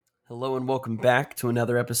Hello and welcome back to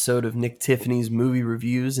another episode of Nick Tiffany's movie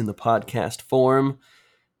reviews in the podcast form.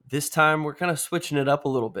 This time we're kind of switching it up a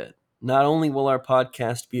little bit. Not only will our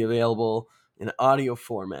podcast be available in audio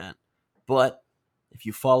format, but if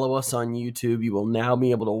you follow us on YouTube, you will now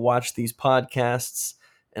be able to watch these podcasts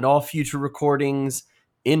and all future recordings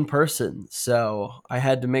in person. So I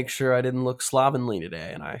had to make sure I didn't look slovenly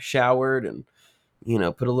today, and I showered and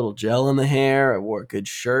put a little gel in the hair. I wore a good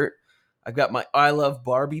shirt. I've got my I Love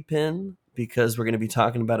Barbie pin because we're going to be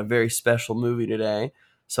talking about a very special movie today.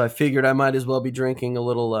 So I figured I might as well be drinking a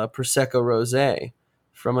little Prosecco Rosé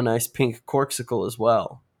from a nice pink corksicle as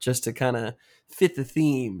well, just to kind of fit the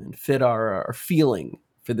theme and fit our feeling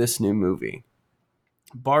for this new movie.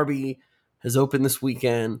 Barbie has opened this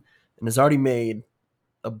weekend and has already made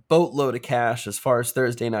a boatload of cash as far as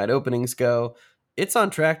Thursday night openings go. It's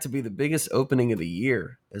on track to be the biggest opening of the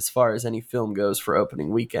year as far as any film goes for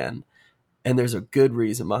opening weekend. And there's a good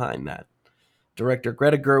reason behind that. Director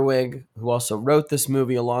Greta Gerwig, who also wrote this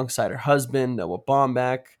movie alongside her husband, Noah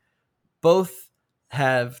Baumbach, both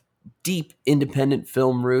have deep independent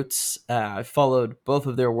film roots. I followed both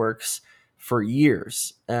of their works for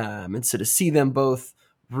years. And so to see them both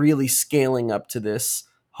really scaling up to this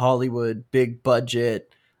Hollywood, big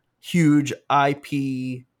budget, huge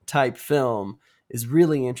IP type film is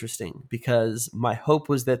really interesting because my hope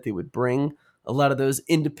was that they would bring a lot of those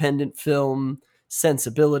independent film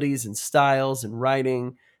sensibilities and styles and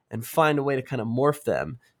writing and find a way to kind of morph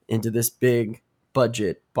them into this big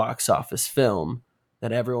budget box office film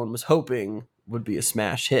that everyone was hoping would be a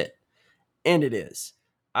smash hit. And it is.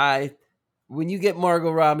 When you get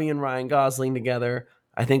Margot Robbie and Ryan Gosling together,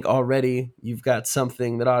 I think already you've got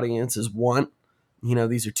something that audiences want.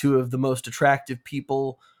 These are two of the most attractive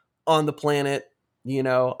people on the planet.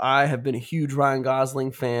 I have been a huge Ryan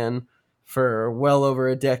Gosling fan for well over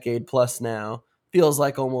a decade plus now. Feels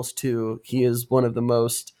like almost two. He is one of the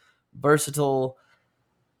most versatile,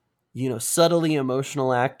 subtly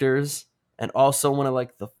emotional actors, and also one of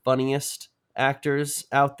the funniest actors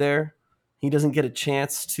out there. He doesn't get a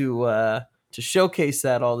chance to showcase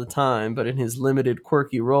that all the time, but in his limited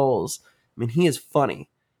quirky roles, he is funny,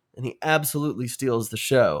 and he absolutely steals the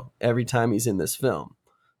show every time he's in this film.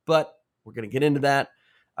 But we're going to get into that.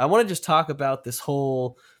 I want to just talk about this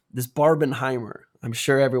Barbenheimer I'm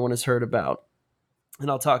sure everyone has heard about. And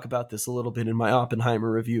I'll talk about this a little bit in my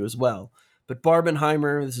Oppenheimer review as well. But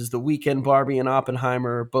Barbenheimer, this is the weekend Barbie and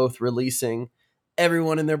Oppenheimer both releasing.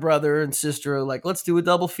 Everyone and their brother and sister are like, let's do a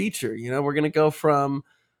double feature. We're going to go from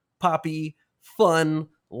poppy, fun,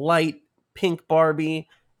 light, pink Barbie,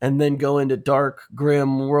 and then go into dark,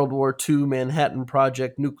 grim World War II Manhattan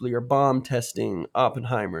Project nuclear bomb testing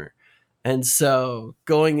Oppenheimer. And so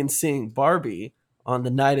going and seeing Barbie on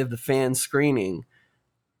the night of the fan screening,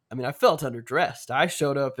 I felt underdressed. I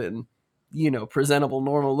showed up in, presentable,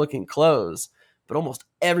 normal looking clothes, but almost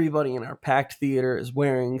everybody in our packed theater is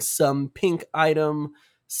wearing some pink item.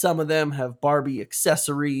 Some of them have Barbie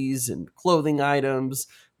accessories and clothing items.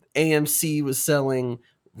 AMC was selling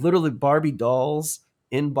literally Barbie dolls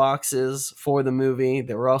in boxes for the movie.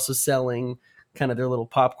 They were also selling kind of their little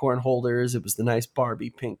popcorn holders. It was the nice Barbie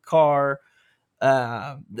pink car.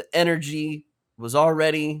 The energy was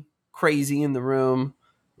already crazy in the room.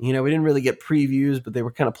 We didn't really get previews, but they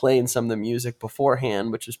were kind of playing some of the music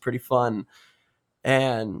beforehand, which was pretty fun.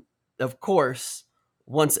 And of course,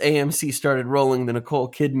 once AMC started rolling the Nicole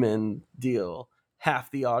Kidman deal, half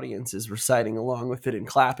the audience is reciting along with it and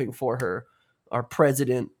clapping for her, our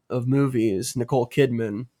president of movies, Nicole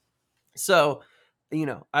Kidman. So,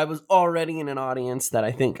 I was already in an audience that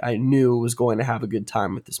I think I knew was going to have a good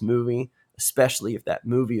time with this movie, especially if that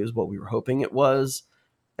movie is what we were hoping it was.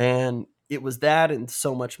 And it was that and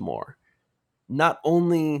so much more. Not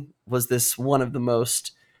only was this one of the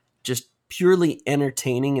most just purely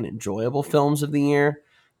entertaining and enjoyable films of the year,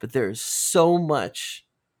 but there's so much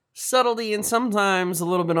subtlety and sometimes a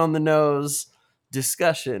little bit on the nose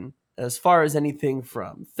discussion as far as anything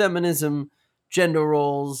from feminism, gender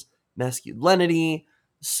roles, masculinity,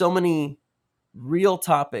 so many real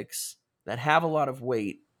topics that have a lot of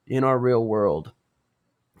weight in our real world,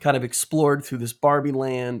 kind of explored through this Barbie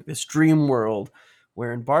land, this dream world,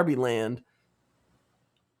 where in Barbie land,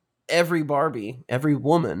 every Barbie, every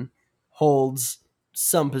woman holds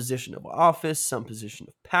some position of office, some position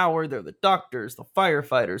of power. They're the doctors, the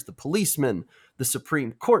firefighters, the policemen, the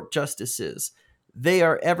Supreme Court justices.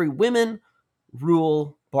 Every women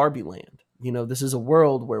rule Barbie land. This is a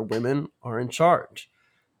world where women are in charge.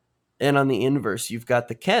 And on the inverse, you've got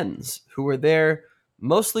the Kens, who are there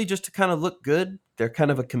mostly just to kind of look good. They're kind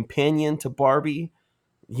of a companion to Barbie.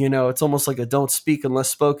 It's almost like a don't speak unless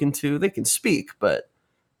spoken to. They can speak, but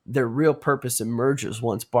their real purpose emerges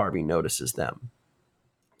once Barbie notices them.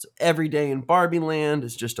 So every day in Barbie Land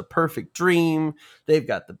is just a perfect dream. They've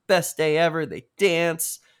got the best day ever. They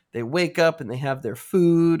dance, they wake up and they have their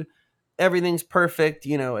food. Everything's perfect.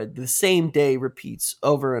 The same day repeats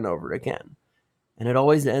over and over again. And it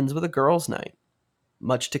always ends with a girls' night,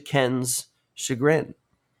 much to Ken's chagrin.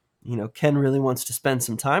 Ken really wants to spend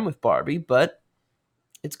some time with Barbie, but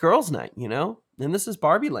it's girls' night, and this is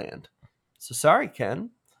Barbie Land. So sorry,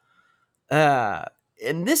 Ken. And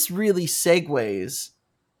this really segues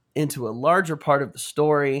into a larger part of the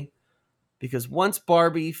story, because once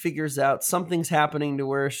Barbie figures out something's happening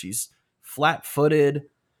to her, she's flat-footed,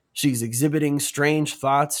 she's exhibiting strange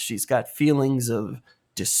thoughts, she's got feelings of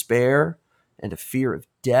despair and a fear of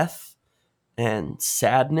death and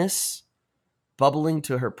sadness bubbling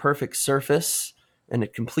to her perfect surface, and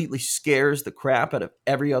it completely scares the crap out of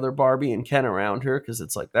every other Barbie and Ken around her, because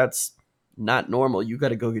it's like, that's not normal. You got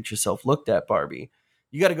to go get yourself looked at, Barbie.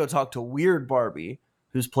 You got to go talk to Weird Barbie,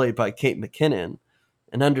 who's played by Kate McKinnon,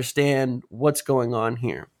 and understand what's going on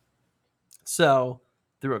here. So,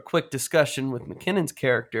 through a quick discussion with McKinnon's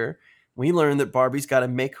character, we learn that Barbie's got to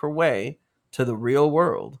make her way to the real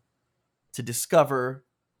world to discover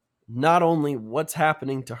not only what's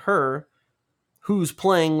happening to her, who's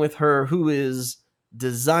playing with her, who is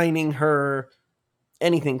designing her,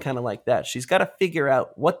 anything kind of like that. She's got to figure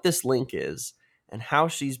out what this link is and how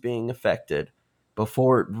she's being affected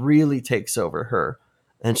before it really takes over her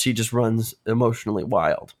and she just runs emotionally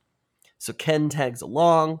wild. So Ken tags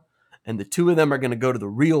along, and the two of them are going to go to the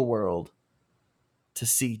real world to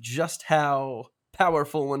see just how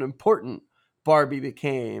powerful and important Barbie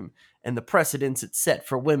became, and the precedents it set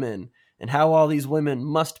for women, and how all these women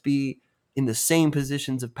must be in the same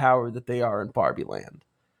positions of power that they are in Barbie Land.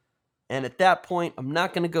 And at that point, I'm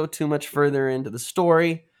not going to go too much further into the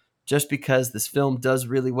story, just because this film does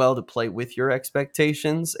really well to play with your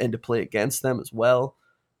expectations and to play against them as well.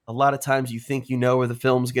 A lot of times you think you know where the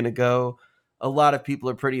film's going to go. A lot of people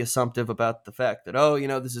are pretty assumptive about the fact that,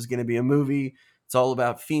 this is going to be a movie. It's all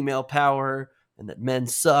about female power and that men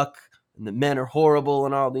suck and that men are horrible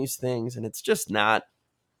and all these things. And it's just not.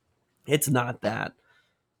 It's not that.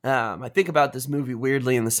 I think about this movie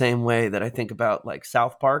weirdly in the same way that I think about like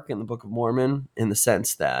South Park and the Book of Mormon, in the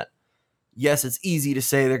sense that, yes, it's easy to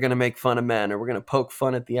say they're going to make fun of men, or we're going to poke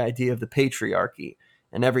fun at the idea of the patriarchy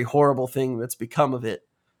and every horrible thing that's become of it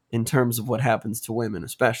in terms of what happens to women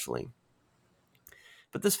especially.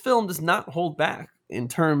 But this film does not hold back in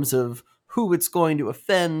terms of who it's going to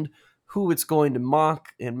offend, who it's going to mock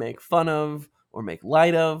and make fun of or make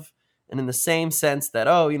light of. And in the same sense that,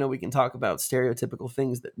 we can talk about stereotypical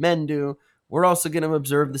things that men do, we're also going to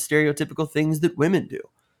observe the stereotypical things that women do.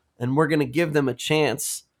 And we're going to give them a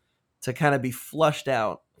chance to kind of be fleshed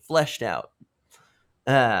out,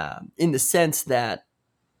 in the sense that,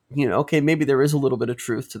 maybe there is a little bit of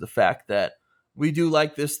truth to the fact that we do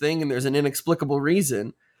like this thing and there's an inexplicable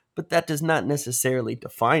reason, but that does not necessarily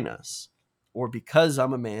define us. Or because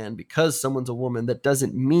I'm a man, because someone's a woman, that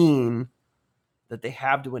doesn't mean that they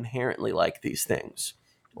have to inherently like these things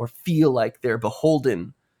or feel like they're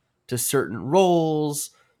beholden to certain roles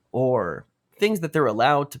or things that they're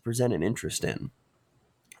allowed to present an interest in.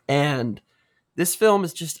 And this film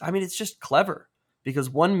is just, it's just clever, because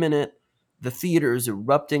one minute the theater is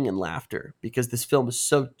erupting in laughter because this film is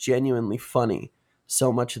so genuinely funny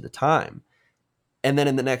so much of the time. And then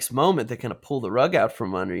in the next moment, they kind of pull the rug out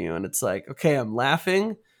from under you. And it's like, okay, I'm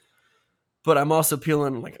laughing, but I'm also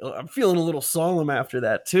feeling a little solemn after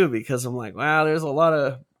that too, because I'm like, wow, there's a lot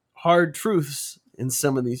of hard truths in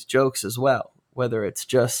some of these jokes as well. Whether it's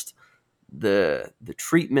just the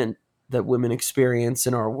treatment that women experience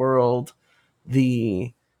in our world,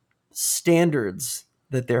 the standards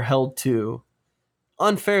that they're held to,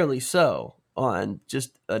 unfairly so, on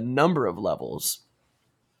just a number of levels.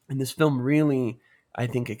 And this film really, I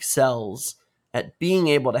think, excels at being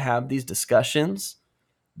able to have these discussions,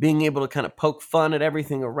 being able to kind of poke fun at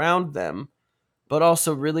everything around them, but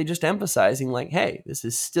also really just emphasizing like, hey, this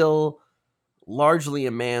is still largely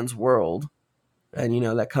a man's world. And,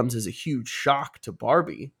 that comes as a huge shock to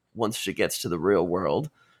Barbie once she gets to the real world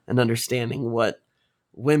and understanding what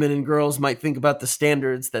women and girls might think about the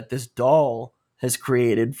standards that this doll has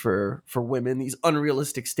created for women, these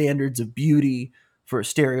unrealistic standards of beauty for a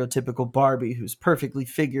stereotypical Barbie who's perfectly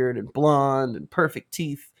figured and blonde and perfect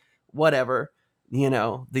teeth, whatever.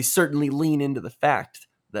 They certainly lean into the fact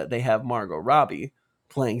that they have Margot Robbie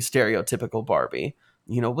playing stereotypical Barbie.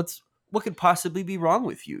 What could possibly be wrong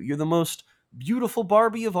with you? You're the most beautiful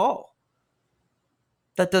Barbie of all.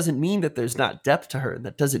 That doesn't mean that there's not depth to her.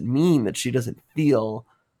 That doesn't mean that she doesn't feel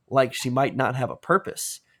like she might not have a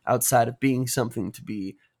purpose. outside of being something to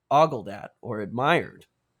be ogled at or admired.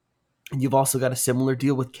 And you've also got a similar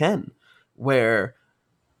deal with Ken, where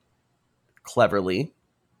cleverly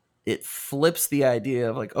it flips the idea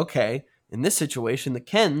of like, okay, in this situation, the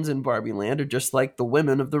Kens in Barbie Land are just like the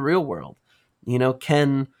women of the real world.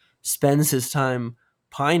 Ken spends his time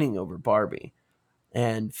pining over Barbie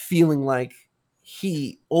and feeling like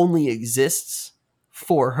he only exists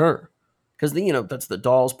for her. Because, that's the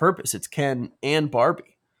doll's purpose. It's Ken and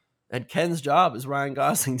Barbie. And Ken's job, as Ryan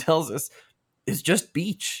Gosling tells us, is just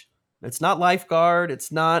beach. It's not lifeguard.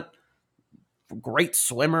 It's not great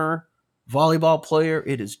swimmer, volleyball player.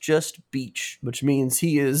 It is just beach, which means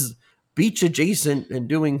he is beach adjacent and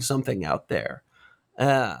doing something out there.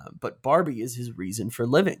 But Barbie is his reason for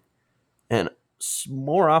living. And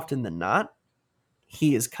more often than not,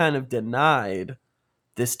 he is kind of denied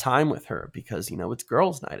this time with her because, it's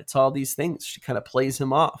girls' night. It's all these things. She kind of plays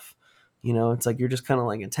him off. It's like you're just kind of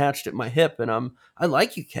like attached at my hip, and I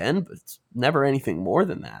like you, Ken, but it's never anything more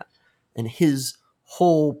than that. And his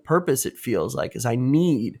whole purpose, it feels like, is I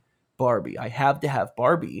need Barbie. I have to have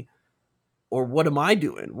Barbie, or what am I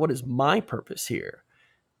doing? What is my purpose here?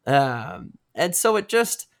 And so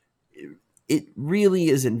it really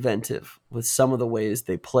is inventive with some of the ways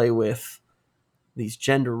they play with these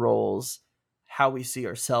gender roles, how we see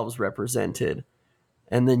ourselves represented,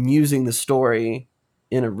 and then using the story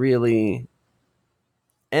in a really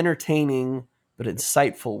entertaining but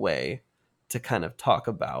insightful way to kind of talk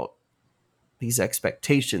about these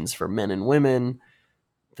expectations for men and women,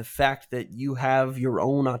 the fact that you have your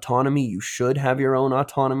own autonomy, you should have your own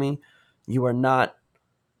autonomy. You are not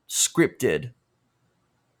scripted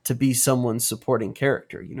to be someone's supporting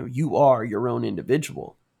character. You are your own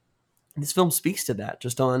individual. And this film speaks to that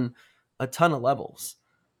just on a ton of levels.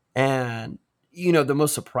 And, the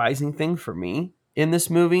most surprising thing for me in this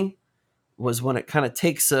movie was when it kind of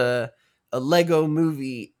takes a Lego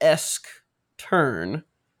movie-esque turn.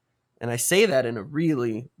 And I say that in a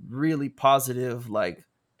really, really positive, like,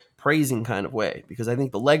 praising kind of way, because I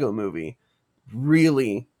think the Lego movie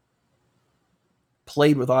really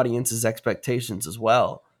played with audiences' expectations as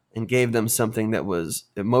well and gave them something that was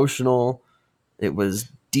emotional, it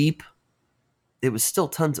was deep, it was still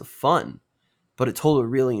tons of fun, but it told a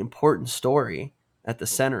really important story at the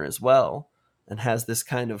center as well, and has this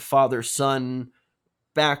kind of father-son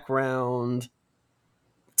background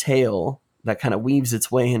tale that kind of weaves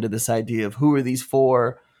its way into this idea of who are these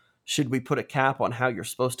for? Should we put a cap on how you're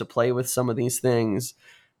supposed to play with some of these things?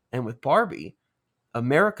 And with Barbie,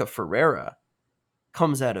 America Ferrera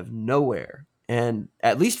comes out of nowhere and,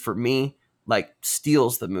 at least for me, like,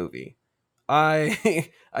 steals the movie. I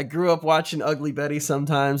I grew up watching Ugly Betty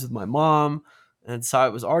sometimes with my mom, and so I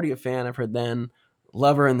was already a fan of her then.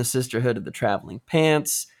 Love her in the Sisterhood of the Traveling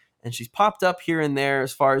Pants, and she's popped up here and there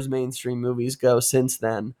as far as mainstream movies go since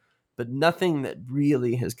then, but nothing that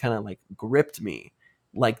really has kind of like gripped me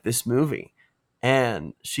like this movie.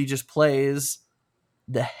 And she just plays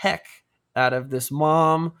the heck out of this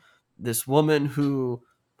mom, this woman who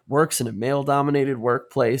works in a male-dominated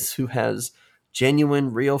workplace, who has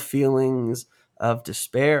genuine, real feelings of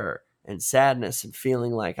despair and sadness and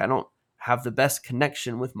feeling like I don't have the best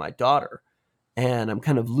connection with my daughter. And I'm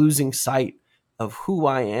kind of losing sight of who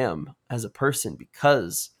I am as a person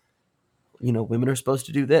because, women are supposed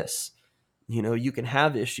to do this. You can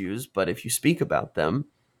have issues, but if you speak about them,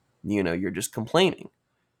 you're just complaining.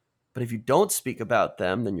 But if you don't speak about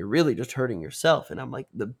them, then you're really just hurting yourself. And I'm like,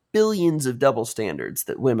 the billions of double standards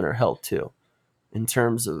that women are held to in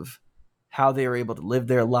terms of how they are able to live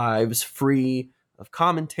their lives free of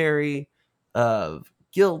commentary, of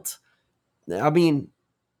guilt. I mean,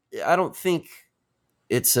 I don't think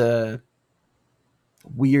it's a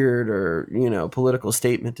weird or, political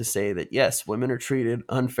statement to say that, yes, women are treated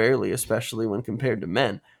unfairly, especially when compared to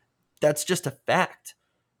men. That's just a fact.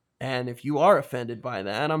 And if you are offended by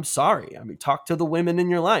that, I'm sorry. I mean, talk to the women in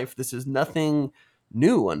your life. This is nothing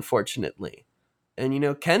new, unfortunately.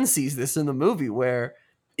 And, Ken sees this in the movie where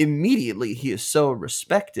immediately he is so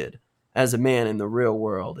respected as a man in the real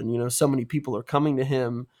world. And, so many people are coming to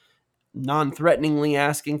him non-threateningly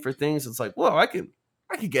asking for things. It's like, whoa, I could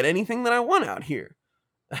get anything that I want out here.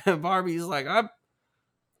 And Barbie's like,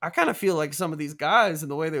 I kind of feel like some of these guys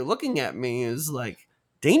and the way they're looking at me is like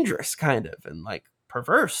dangerous kind of, and like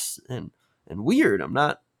perverse and weird. I'm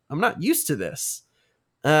not used to this.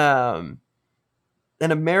 And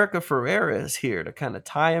America Ferrera is here to kind of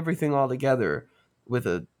tie everything all together with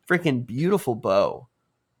a freaking beautiful bow.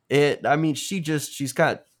 She's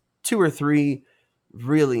got two or three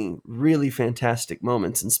really, really fantastic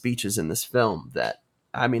moments and speeches in this film that,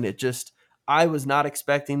 I was not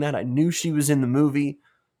expecting that. I knew she was in the movie,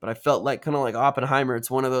 but I felt like kind of like Oppenheimer.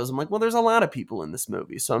 It's one of those. I'm like, well, there's a lot of people in this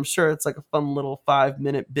movie, so I'm sure it's like a fun little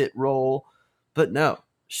 5-minute bit role. But no,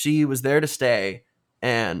 she was there to stay,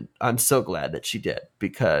 and I'm so glad that she did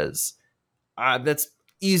because that's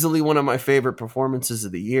easily one of my favorite performances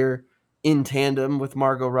of the year, in tandem with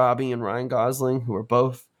Margot Robbie and Ryan Gosling, who are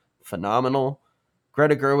both phenomenal.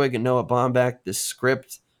 Greta Gerwig and Noah Baumbach, this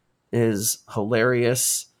script is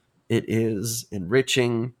hilarious. It is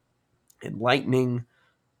enriching, enlightening.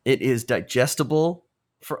 It is digestible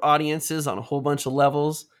for audiences on a whole bunch of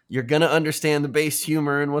levels. You're going to understand the base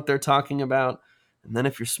humor and what they're talking about. And then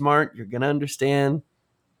if you're smart, you're going to understand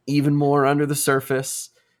even more under the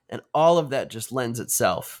surface. And all of that just lends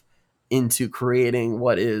itself into creating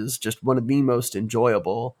what is just one of the most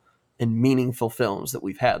enjoyable and meaningful films that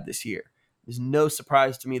we've had this year. There's no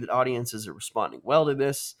surprise to me that audiences are responding well to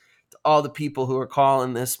this. To all the people who are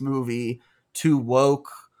calling this movie too woke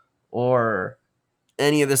or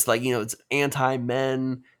any of this, like, it's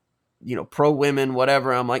anti-men, pro-women,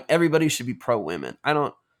 whatever. I'm like, everybody should be pro-women. I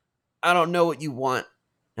don't know what you want.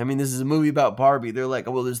 I mean, this is a movie about Barbie. They're like,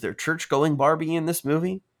 oh, well, is there church-going Barbie in this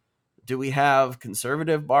movie? Do we have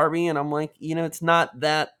conservative Barbie? And I'm like, it's not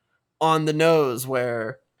that on the nose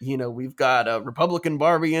where, we've got a Republican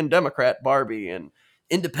Barbie and Democrat Barbie and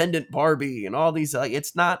independent Barbie and all these, like,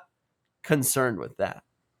 it's not concerned with that.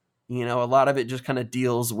 A lot of it just kind of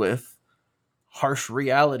deals with harsh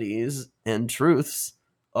realities and truths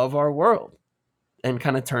of our world and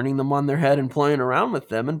kind of turning them on their head and playing around with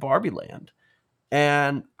them in Barbie land.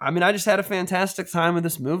 And I mean, I just had a fantastic time with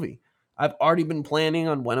this movie. I've already been planning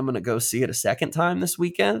on when I'm going to go see it a second time this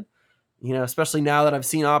weekend. Especially now that I've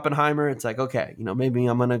seen Oppenheimer, it's like, okay, maybe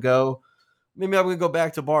I'm going to go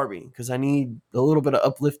back to Barbie because I need a little bit of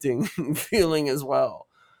uplifting feeling as well.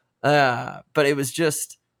 But it was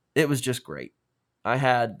just great. I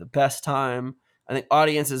had the best time. I think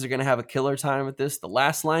audiences are going to have a killer time with this. The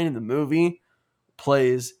last line in the movie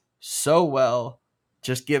plays so well,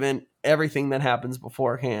 just given everything that happens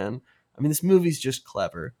beforehand. I mean, this movie's just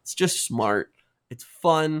clever. It's just smart. It's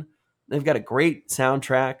fun. They've got a great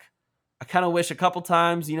soundtrack. I kind of wish a couple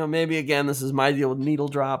times, maybe again, this is my deal with needle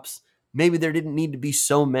drops. Maybe there didn't need to be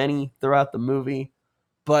so many throughout the movie,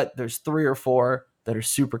 but there's 3 or 4 that are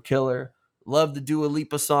super killer. Love the Dua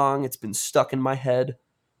Lipa song. It's been stuck in my head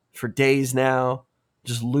for days now,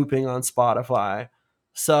 just looping on Spotify.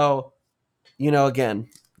 So, again,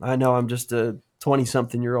 I know I'm just a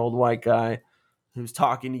 20-something-year-old white guy who's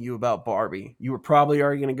talking to you about Barbie. You were probably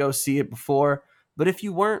already going to go see it before, but if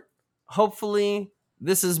you weren't, hopefully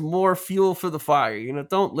this is more fuel for the fire.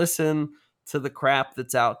 Don't listen to the crap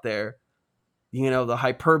that's out there. The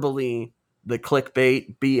hyperbole, the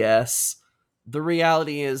clickbait, BS. The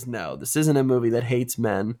reality is, no, this isn't a movie that hates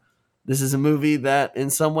men. This is a movie that in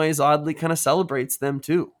some ways oddly kind of celebrates them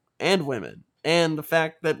too, and women, and the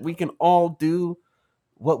fact that we can all do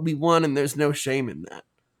what we want and there's no shame in that.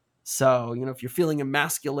 So, if you're feeling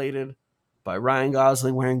emasculated by Ryan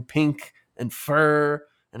Gosling wearing pink and fur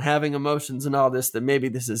and having emotions and all this, then maybe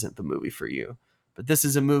this isn't the movie for you. But this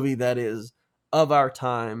is a movie that is of our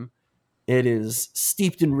time. It is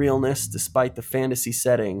steeped in realness despite the fantasy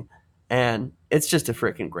setting, and it's just a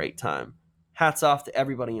freaking great time. Hats off to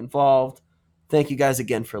everybody involved. Thank you guys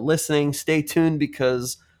again for listening. Stay tuned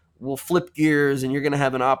because we'll flip gears and you're going to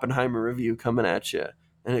have an Oppenheimer review coming at you.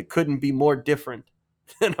 And it couldn't be more different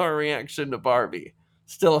than our reaction to Barbie.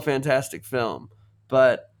 Still a fantastic film,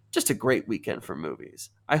 but just a great weekend for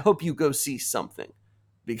movies. I hope you go see something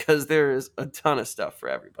because there is a ton of stuff for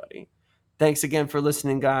everybody. Thanks again for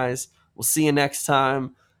listening, guys. We'll see you next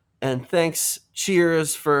time. And thanks,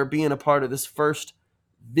 cheers, for being a part of this first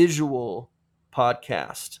visual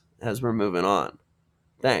podcast as we're moving on.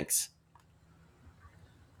 Thanks.